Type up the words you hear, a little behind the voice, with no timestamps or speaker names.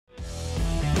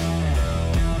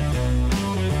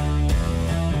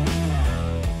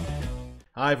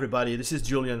Hi everybody, this is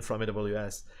Julian from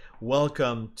AWS.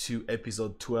 Welcome to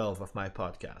episode 12 of my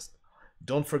podcast.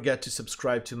 Don't forget to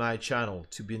subscribe to my channel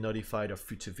to be notified of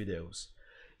future videos.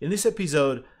 In this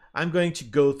episode, I'm going to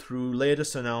go through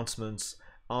latest announcements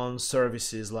on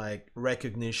services like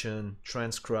Rekognition,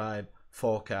 Transcribe,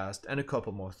 Forecast, and a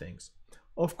couple more things.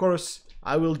 Of course,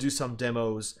 I will do some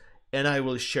demos and I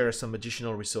will share some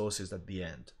additional resources at the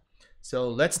end. So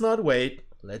let's not wait,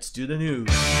 let's do the news.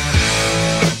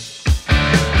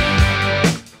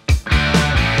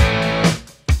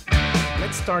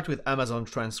 Let's start with Amazon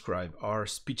Transcribe, our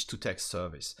speech-to-text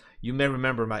service. You may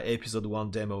remember my episode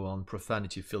 1 demo on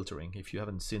profanity filtering. If you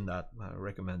haven't seen that, I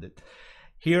recommend it.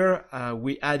 Here,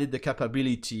 we added the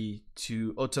capability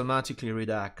to automatically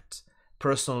redact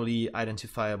personally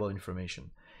identifiable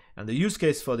information. And the use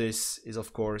case for this is,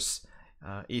 of course,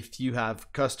 if you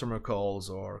have customer calls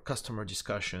or customer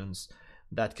discussions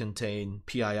that contain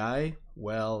PII,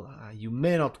 well, you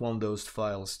may not want those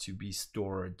files to be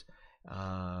stored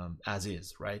as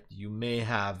is, right? You may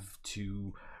have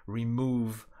to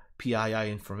remove PII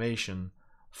information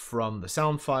from the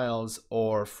sound files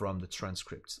or from the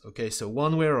transcripts. Okay, so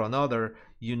one way or another,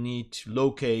 you need to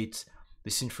locate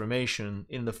this information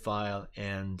in the file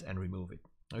and remove it.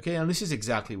 Okay, and this is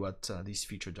exactly what this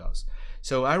feature does.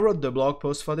 So I wrote the blog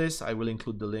post for this. I will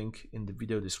include the link in the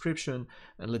video description,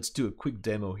 and let's do a quick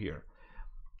demo here.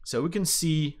 So we can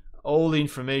see all the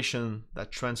information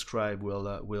that Transcribe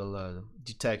will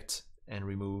detect and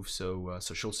remove. So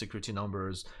social security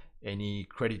numbers, any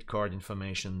credit card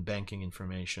information, banking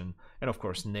information, and of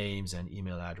course names and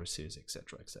email addresses,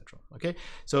 etc., etc. Okay,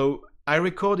 so I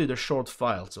recorded a short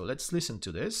file, so let's listen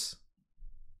to this.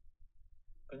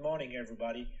 Good morning,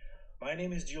 everybody. My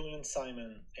name is Julian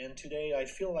Simon, and today I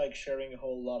feel like sharing a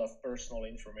whole lot of personal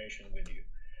information with you.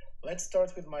 Let's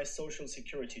start with my social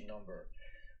security number,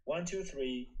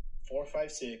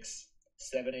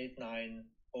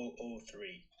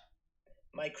 123-456-789-003.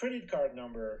 My credit card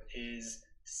number is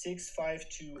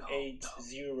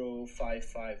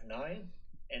 652805559,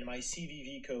 and my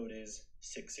CVV code is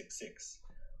 666.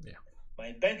 Yeah.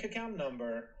 My bank account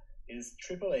number is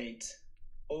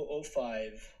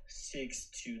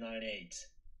 888-005-6298.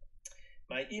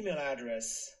 My email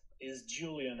address is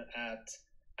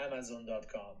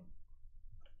julian@amazon.com.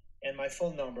 And my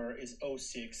phone number is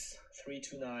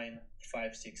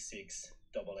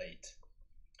 06-329-56688.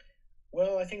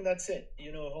 Well, I think that's it.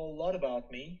 You know a whole lot about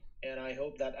me, and I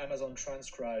hope that Amazon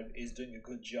Transcribe is doing a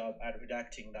good job at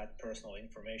redacting that personal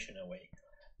information away.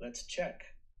 Let's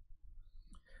check.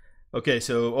 Okay,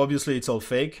 so obviously it's all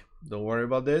fake. Don't worry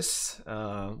about this.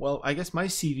 Well, I guess my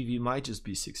CVV might just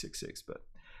be 666, but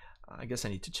I guess I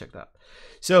need to check that.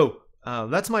 So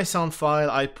that's my sound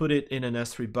file. I put it in an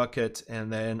S3 bucket,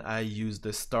 and then I use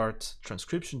the start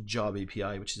transcription job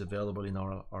API, which is available in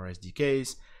our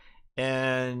SDKs.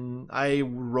 And I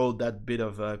wrote that bit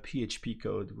of PHP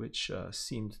code, which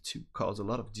seemed to cause a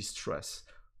lot of distress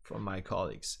from my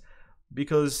colleagues.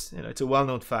 Because it's a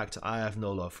well-known fact, I have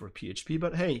no love for PHP,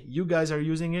 but hey, you guys are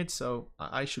using it, so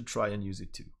I should try and use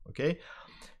it too, okay?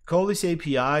 Call this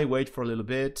API, wait for a little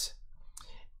bit,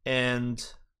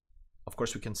 and of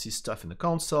course we can see stuff in the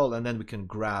console, and then we can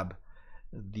grab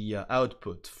the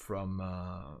output from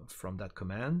that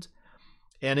command.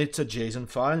 And it's a JSON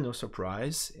file, no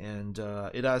surprise, and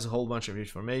it has a whole bunch of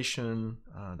information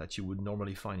that you would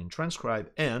normally find in Transcribe,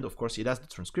 and of course it has the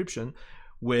transcription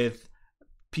with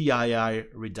PII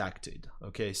redacted.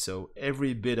 Okay, so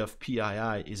every bit of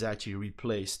PII is actually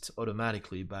replaced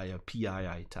automatically by a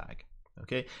PII tag.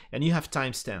 Okay, and you have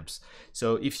timestamps.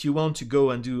 So if you want to go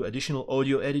and do additional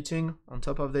audio editing on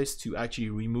top of this to actually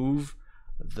remove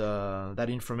that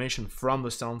information from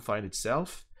the sound file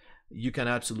itself, you can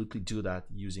absolutely do that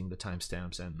using the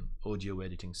timestamps and audio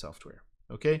editing software.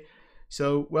 Okay,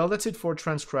 so well, that's it for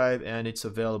Transcribe, and it's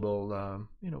available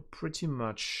pretty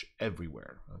much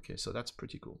everywhere. Okay, so that's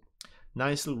pretty cool.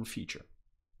 Nice little feature.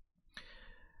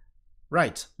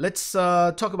 Right, let's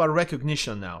talk about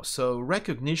Rekognition now. So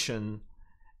Rekognition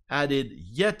added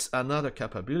yet another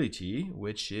capability,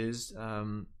 which is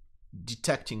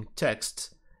detecting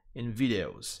text in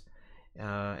videos.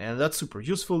 And that's super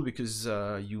useful because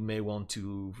you may want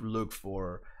to look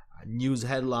for news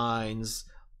headlines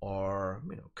or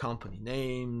company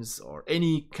names or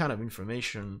any kind of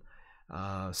information,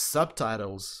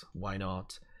 subtitles, why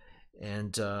not?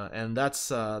 And that's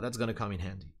going to come in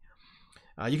handy.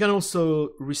 You can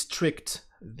also restrict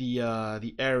the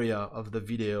area of the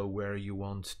video where you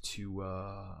want to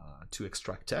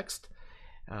extract text.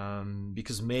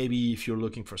 Because maybe if you're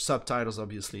looking for subtitles,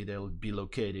 obviously they'll be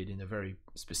located in a very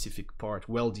specific part,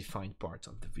 well-defined part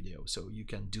of the video. So you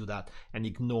can do that and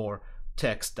ignore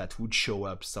text that would show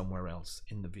up somewhere else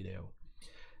in the video.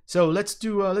 So let's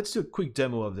do a quick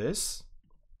demo of this.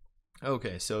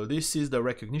 Okay, so this is the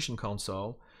recognition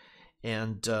console,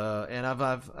 and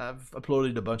I've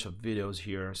uploaded a bunch of videos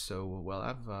here. So well,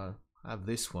 I have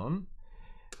this one.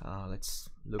 Let's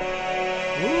look.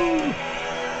 Ooh.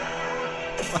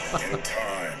 In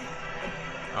time,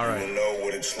 All right. you will know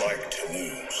what it's like to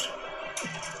lose.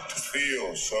 To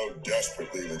feel so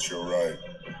desperately that you're right.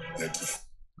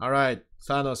 All right,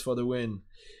 Thanos for the win.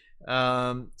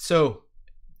 So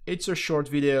it's a short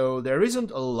video. There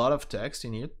isn't a lot of text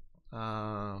in it.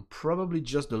 Probably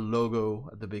just the logo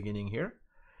at the beginning here.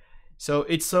 So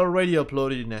it's already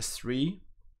uploaded in S3.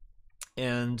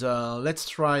 And let's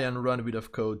try and run a bit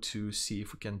of code to see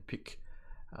if we can pick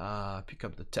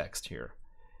up the text here.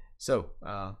 So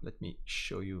let me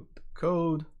show you the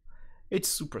code. It's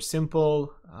super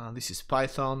simple. This is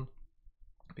Python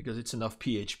because it's enough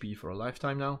PHP for a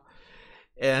lifetime now.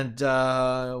 And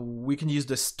we can use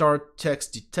the start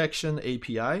text detection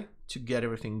API to get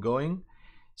everything going.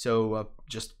 So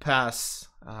just pass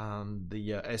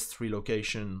the S3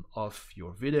 location of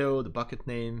your video, the bucket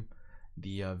name,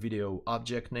 the video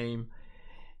object name,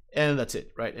 and that's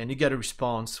it, right? And you get a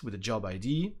response with a job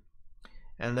ID.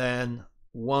 And then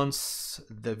once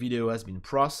the video has been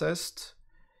processed,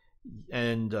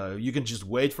 and you can just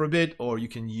wait for a bit, or you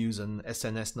can use an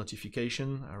SNS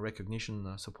notification.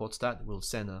 Recognition supports that. We'll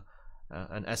send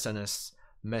an SNS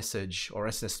message, or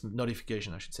SNS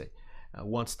notification, I should say,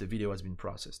 once the video has been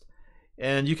processed.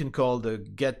 And you can call the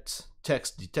get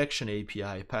text detection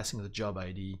API, passing the job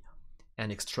ID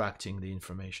and extracting the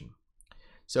information.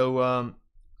 So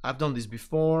I've done this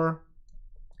before,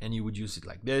 and you would use it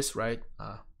like this, right?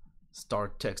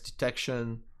 Start text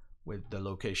detection with the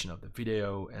location of the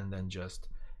video, and then just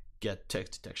get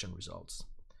text detection results.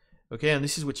 Okay, and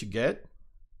this is what you get.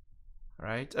 All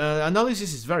right,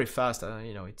 analysis is very fast.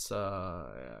 You know, it's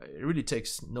it really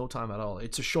takes no time at all.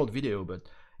 It's a short video, but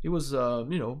it was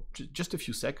you know, just a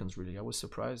few seconds really. I was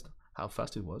surprised how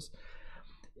fast it was.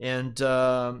 And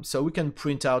so we can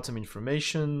print out some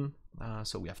information.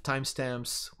 So we have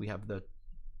timestamps, we have the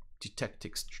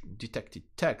detected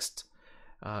text.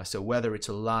 So whether it's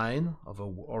a line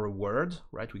or a word,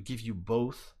 right? We give you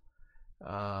both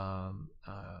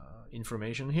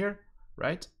information here,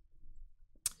 right?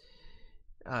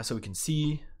 So we can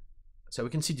see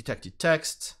detected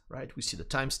text, right? We see the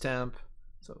timestamp,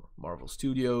 so Marvel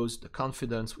Studios, the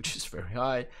confidence, which is very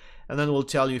high, and then we'll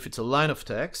tell you if it's a line of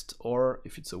text or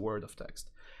if it's a word of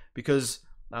text. Because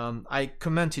I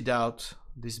commented out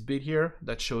this bit here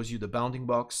that shows you the bounding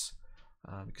box,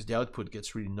 because the output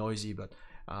gets really noisy, but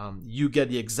you get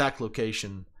the exact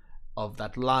location of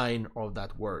that line or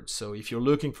that word. So if you're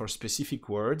looking for specific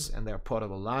words and they're part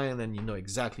of a line, then you know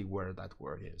exactly where that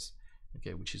word is,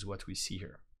 okay, which is what we see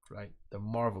here, right? The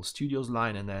Marvel Studios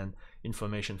line, and then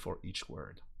information for each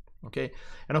word, okay?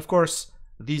 And of course,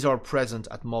 these are present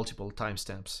at multiple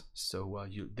timestamps, so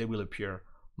they will appear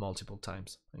multiple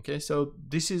times, okay? So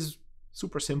this is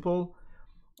super simple,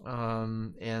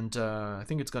 and I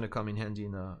think it's going to come in handy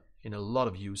in a lot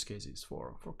of use cases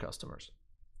for customers.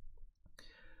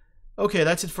 Okay,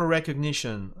 that's it for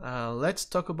recognition. Let's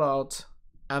talk about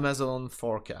Amazon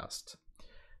Forecast.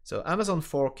 So Amazon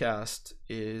Forecast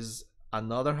is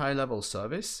another high-level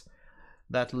service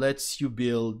that lets you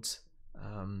build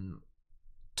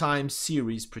time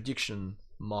series prediction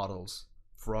models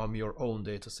from your own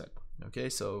dataset. Okay,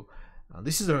 so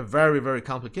this is a very, very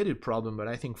complicated problem, but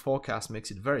I think Forecast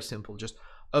makes it very simple. Just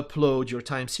upload your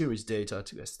time series data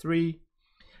to S3,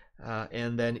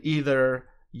 and then either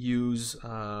use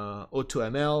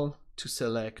AutoML to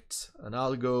select an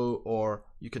algo, or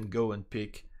you can go and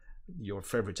pick your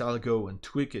favorite algo and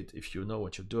tweak it if you know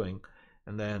what you're doing,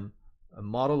 and then a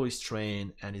model is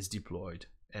trained and is deployed,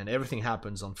 and everything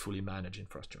happens on fully managed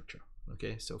infrastructure.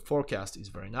 Okay, so Forecast is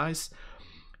very nice,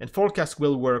 and Forecast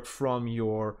will work from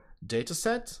your data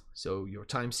set, so your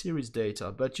time series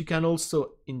data, but you can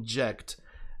also inject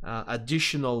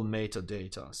additional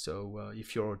metadata. So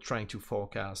if you're trying to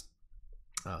forecast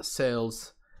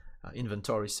sales,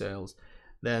 inventory sales,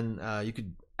 then you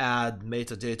could add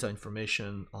metadata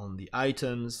information on the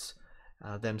items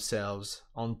themselves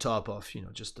on top of, you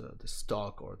know, just the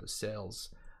stock or the sales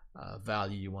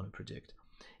value you want to predict.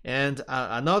 And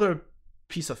another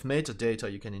piece of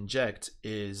metadata you can inject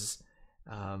is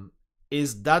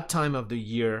that time of the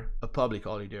year a public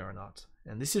holiday or not?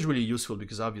 And this is really useful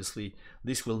because obviously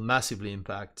this will massively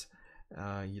impact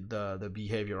the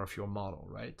behavior of your model,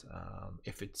 right?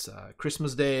 If it's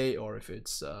Christmas Day or if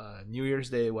it's New Year's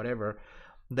Day, whatever,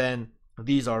 then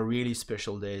these are really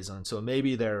special days, and so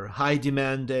maybe they're high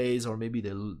demand days or maybe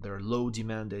they're low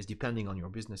demand days depending on your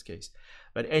business case.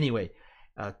 But anyway,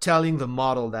 telling the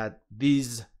model that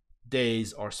these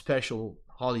days are special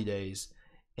holidays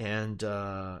and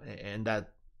that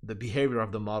the behavior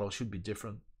of the model should be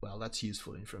different, well, that's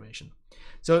useful information.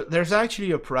 So there's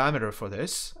actually a parameter for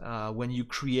this when you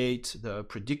create the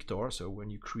predictor. So when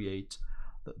you create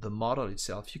the model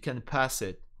itself, you can pass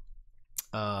it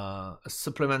a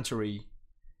supplementary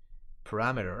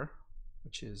parameter,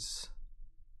 which is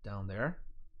down there.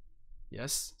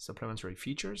 Yes, supplementary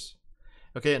features.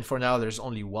 Okay, and for now there's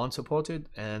only one supported,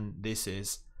 and this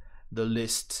is the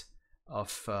list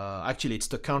of actually it's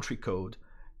the country code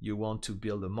you want to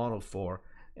build a model for,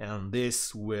 and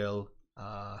this will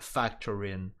factor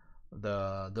in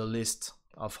the list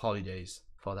of holidays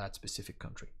for that specific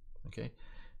country. Okay,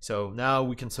 so now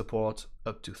we can support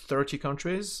up to 30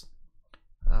 countries,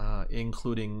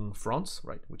 including France,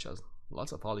 right, which has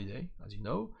lots of holiday, as you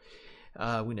know.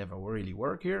 We never really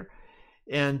work here,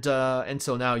 and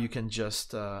so now you can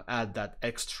just add that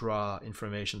extra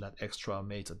information, that extra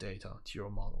metadata to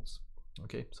your models.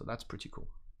 Okay, so that's pretty cool.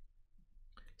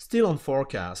 Still on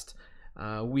forecast,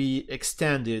 we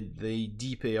extended the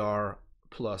DeepAR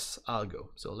plus algo.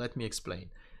 So let me explain.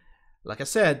 Like I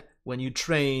said, when you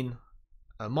train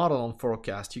a model on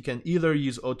forecast, you can either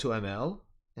use AutoML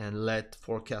and let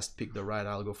forecast pick the right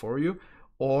algo for you,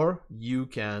 or you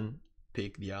can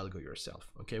pick the algo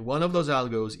yourself. Okay, one of those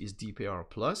algos is DeepAR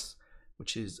Plus,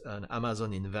 which is an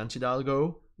Amazon invented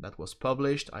algo that was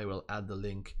published. I will add the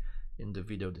link in the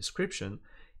video description.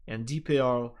 And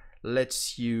DeepAR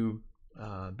lets you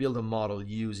build a model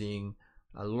using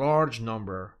a large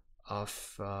number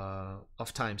of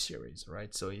time series,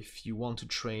 right? So if you want to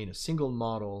train a single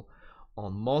model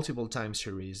on multiple time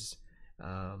series,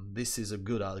 this is a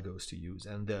good algos to use.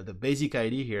 And the basic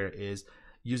idea here is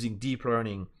using deep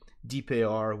learning,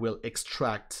 DeepAR will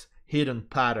extract hidden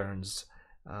patterns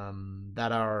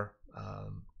that are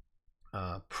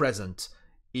present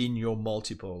in your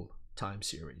multiple time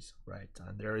series, right?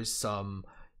 And there is some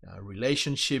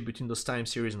relationship between those time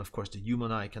series, and of course the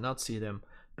human eye cannot see them,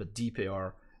 but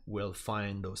DeepAR will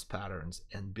find those patterns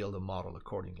and build a model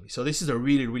accordingly. So this is a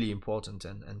really, really important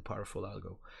and powerful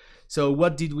algo. So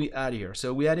what did we add here?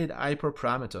 So we added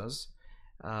hyperparameters.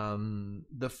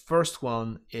 The first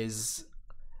one is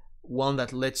one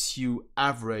that lets you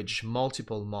average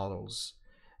multiple models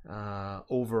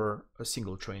over a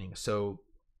single training. So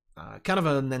kind of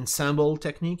an ensemble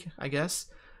technique, I guess,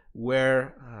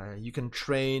 where you can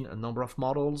train a number of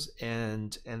models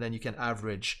and then you can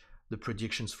average the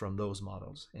predictions from those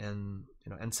models. And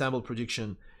ensemble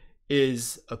prediction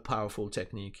is a powerful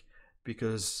technique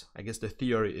because I guess the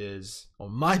theory is, or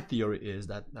my theory is,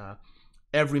 that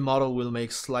every model will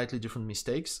make slightly different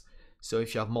mistakes. So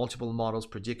if you have multiple models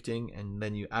predicting and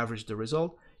then you average the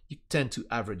result, you tend to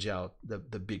average out the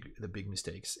big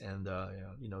mistakes, and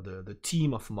the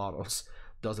team of models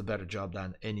does a better job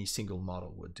than any single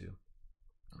model would do.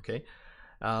 Okay,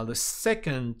 the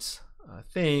second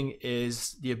thing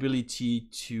is the ability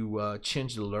to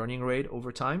change the learning rate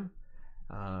over time.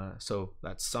 So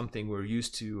that's something we're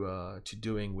used to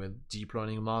doing with deep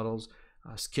learning models,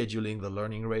 scheduling the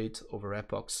learning rate over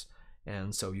epochs,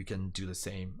 and so you can do the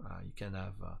same. You can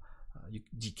have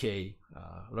decay,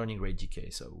 learning rate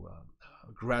decay, so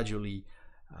gradually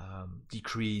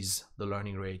decrease the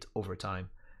learning rate over time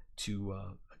to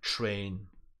train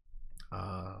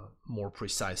more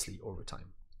precisely over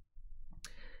time.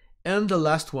 And the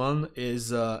last one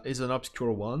is an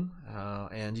obscure one,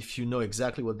 and if you know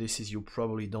exactly what this is, you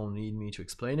probably don't need me to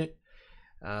explain it.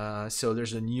 So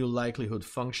there's a new likelihood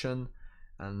function,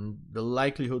 and the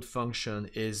likelihood function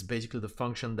is basically the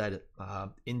function that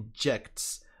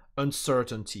injects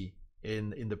uncertainty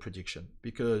in the prediction,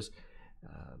 because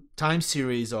time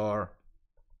series are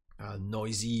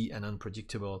noisy and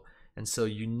unpredictable, and so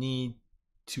you need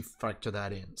to factor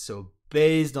that in. So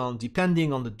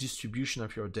depending on the distribution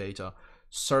of your data,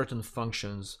 certain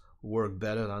functions work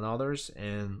better than others,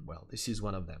 and well, this is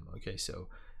one of them. Okay, so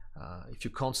if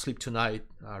you can't sleep tonight,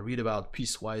 read about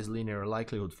piecewise linear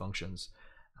likelihood functions.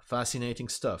 Fascinating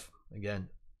stuff. Again,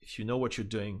 if you know what you're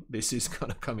doing, this is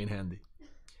gonna come in handy.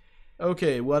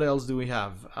 Okay, what else do we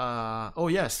have? Oh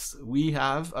yes, we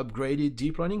have upgraded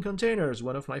deep learning containers,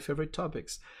 one of my favorite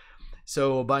topics.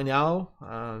 So by now,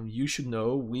 you should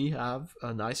know we have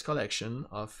a nice collection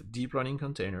of deep learning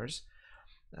containers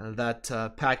that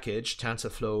package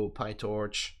TensorFlow,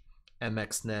 PyTorch,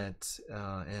 MXNet,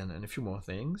 and a few more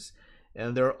things.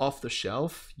 And they're off the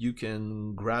shelf. You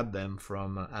can grab them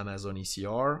from Amazon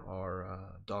ECR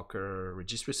or Docker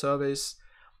Registry Service.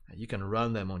 You can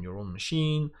run them on your own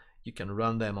machine. You can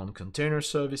run them on container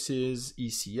services,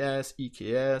 ECS,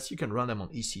 EKS. You can run them on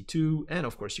EC2, and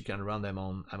of course you can run them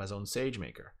on Amazon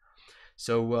SageMaker.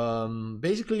 So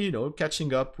basically, you know,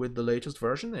 catching up with the latest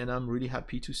version, and I'm really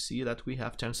happy to see that we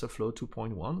have TensorFlow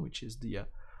 2.1, which is the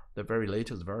very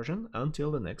latest version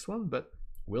until the next one, but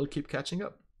we'll keep catching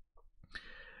up.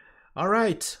 All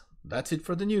right, that's it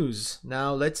for the news.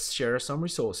 Now let's share some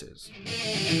resources.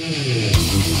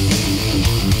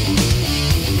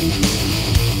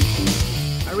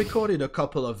 I recorded a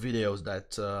couple of videos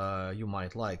that you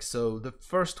might like. So the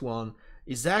first one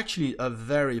is actually a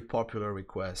very popular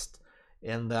request,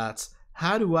 and that's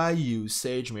how do I use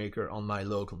SageMaker on my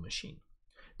local machine?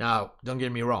 Now, don't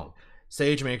get me wrong,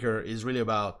 SageMaker is really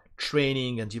about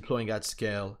training and deploying at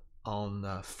scale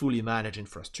on fully managed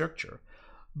infrastructure.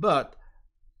 But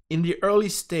in the early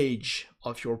stage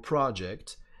of your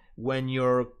project, when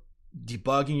you're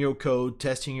debugging your code,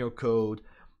 testing your code,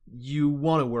 you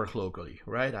want to work locally,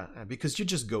 right? Because you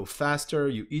just go faster,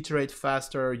 you iterate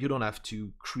faster, you don't have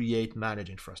to create managed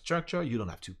infrastructure, you don't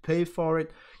have to pay for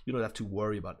it, you don't have to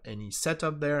worry about any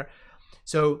setup there.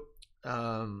 So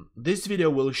this video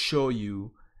will show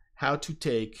you how to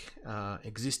take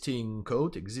existing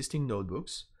code, existing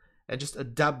notebooks, and just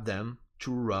adapt them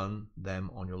to run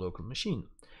them on your local machine.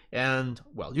 And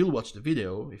well, you'll watch the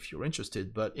video if you're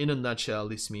interested, but in a nutshell,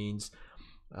 this means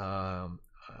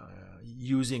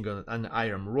using an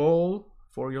IAM role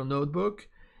for your notebook,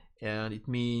 and it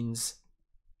means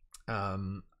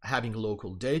having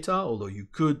local data, although you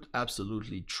could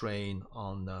absolutely train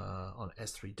on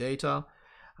S3 data.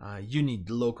 You need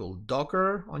local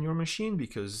Docker on your machine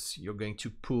because you're going to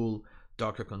pull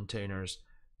Docker containers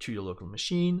to your local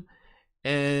machine,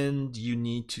 and you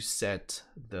need to set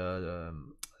the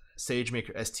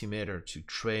SageMaker estimator to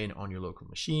train on your local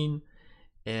machine.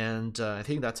 And I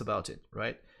think that's about it,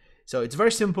 right? So it's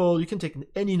very simple. You can take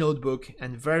any notebook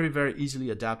and very, very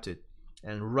easily adapt it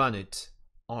and run it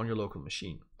on your local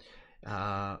machine.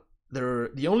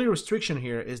 The only restriction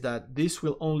here is that this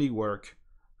will only work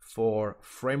for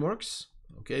frameworks.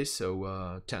 Okay,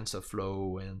 so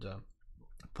TensorFlow and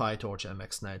PyTorch,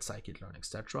 MXNet, Scikit-learn,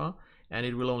 etc. And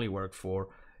it will only work for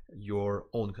your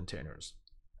own containers.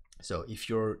 So if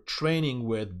you're training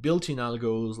with built-in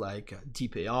algos like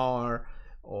DeepAR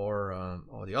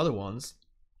or the other ones,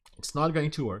 it's not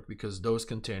going to work because those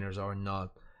containers are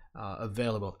not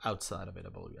available outside of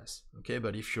AWS. Okay,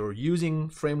 but if you're using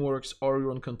frameworks or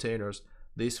your own containers,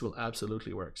 this will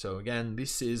absolutely work. So again,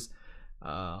 this is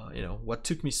you know, what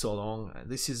took me so long.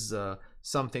 This is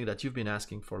something that you've been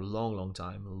asking for a long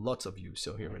time, lots of you.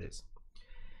 So here it is.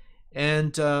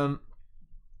 And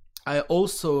I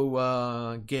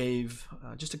also gave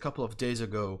just a couple of days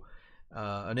ago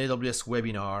an AWS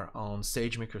webinar on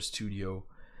SageMaker Studio,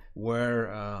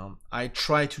 where I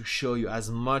try to show you as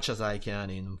much as I can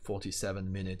in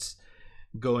 47 minutes,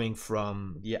 going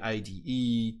from the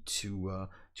IDE to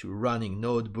running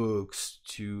notebooks,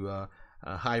 to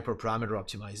hyperparameter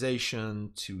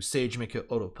optimization, to SageMaker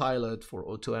Autopilot for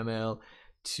AutoML,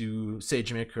 to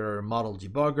SageMaker Model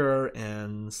Debugger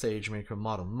and SageMaker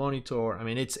Model Monitor. I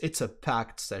mean, it's a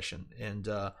packed session, and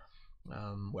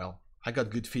well, I got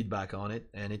good feedback on it,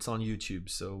 and it's on YouTube,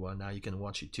 so now you can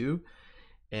watch it too,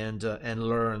 and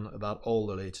learn about all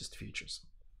the latest features.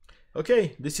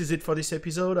 Okay, this is it for this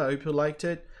episode. I hope you liked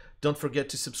it. Don't forget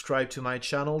to subscribe to my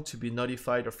channel to be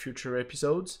notified of future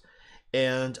episodes,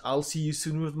 and I'll see you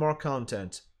soon with more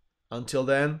content. Until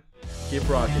then, keep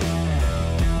rocking.